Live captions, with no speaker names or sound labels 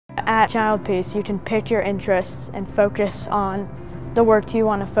At Childpeace, you can pick your interests and focus on the work you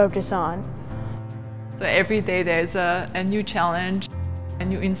want to focus on. So every day there's a new challenge, a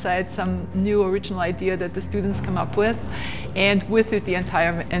new insight, some new original idea that the students come up with, and with it the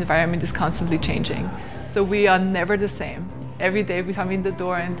entire environment is constantly changing. So we are never the same. Every day we come in the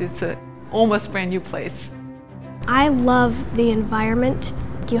door and it's an almost brand new place. I love the environment.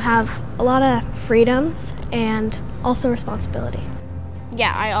 You have a lot of freedoms and also responsibility.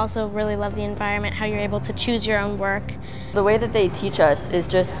 Yeah, I also really love the environment, how you're able to choose your own work. The way that they teach us is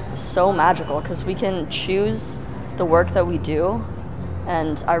just so magical because we can choose the work that we do,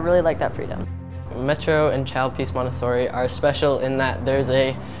 and I really like that freedom. Metro and Childpeace Montessori are special in that there's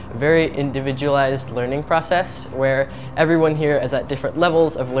a very individualized learning process where everyone here is at different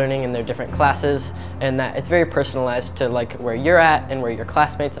levels of learning in their different classes, and that it's very personalized to like where you're at and where your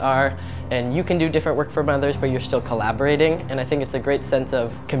classmates are, and you can do different work from others but you're still collaborating, and I think it's a great sense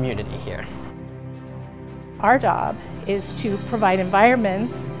of community here. Our job is to provide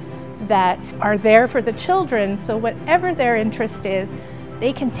environments that are there for the children, so whatever their interest is,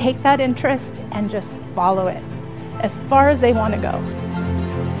 they can take that interest and just follow it as far as they want to go.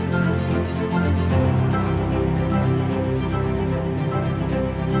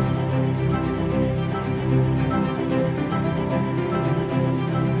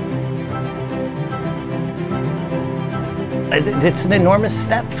 It's an enormous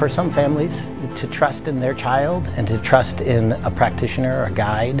step for some families to trust in their child and to trust in a practitioner, a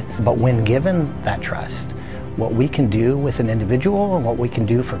guide, but when given that trust, what we can do with an individual and what we can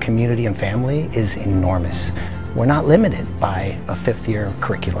do for community and family is enormous. We're not limited by a fifth-year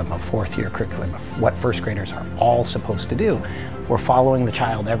curriculum, a fourth-year curriculum, of what first graders are all supposed to do. We're following the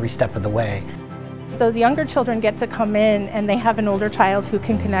child every step of the way. Those younger children get to come in and they have an older child who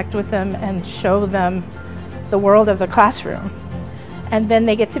can connect with them and show them the world of the classroom. And then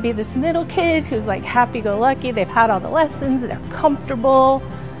they get to be this middle kid who's like happy-go-lucky, they've had all the lessons, they're comfortable,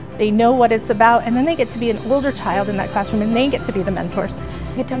 they know what it's about, and then they get to be an older child in that classroom and they get to be the mentors.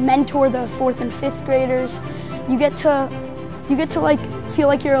 You get to mentor the 4th and 5th graders. You get to like feel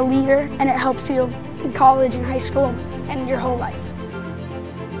like you're a leader, and it helps you in college and high school and your whole life.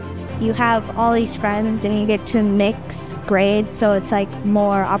 You have all these friends and you get to mix grades, so it's like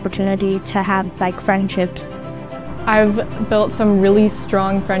more opportunity to have like friendships. I've built some really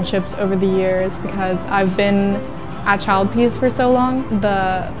strong friendships over the years because I've been at Childpeace for so long.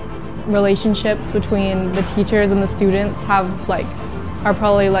 The relationships between the teachers and the students are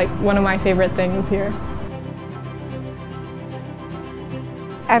probably one of my favorite things here.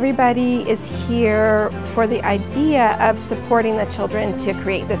 Everybody is here for the idea of supporting the children to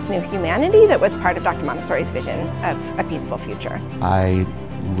create this new humanity that was part of Dr. Montessori's vision of a peaceful future. I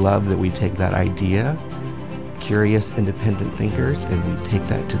love that we take that idea, curious, independent thinkers, and we take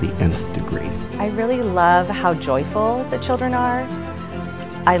that to the nth degree. I really love how joyful the children are.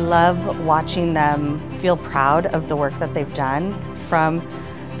 I love watching them feel proud of the work that they've done, from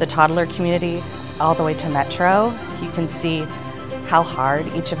the toddler community all the way to Metro. You can see how hard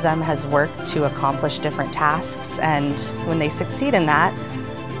each of them has worked to accomplish different tasks, and when they succeed in that,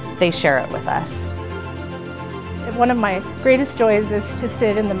 they share it with us. One of my greatest joys is to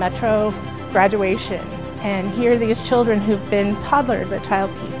sit in the Metro graduation and hear these children who've been toddlers at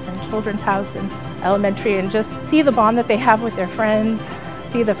Childpeace and Children's House and elementary, and just see the bond that they have with their friends,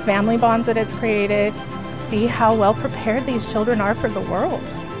 see the family bonds that it's created, see how well prepared these children are for the world.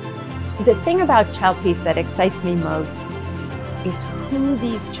 The thing about Childpeace that excites me most is who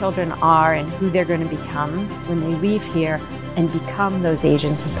these children are and who they're going to become when they leave here and become those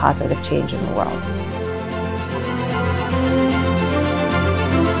agents of positive change in the world.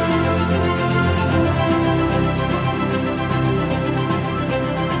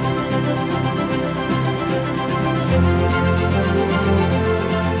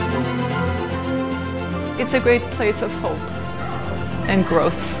 It's a great place of hope and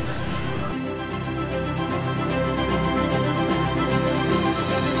growth.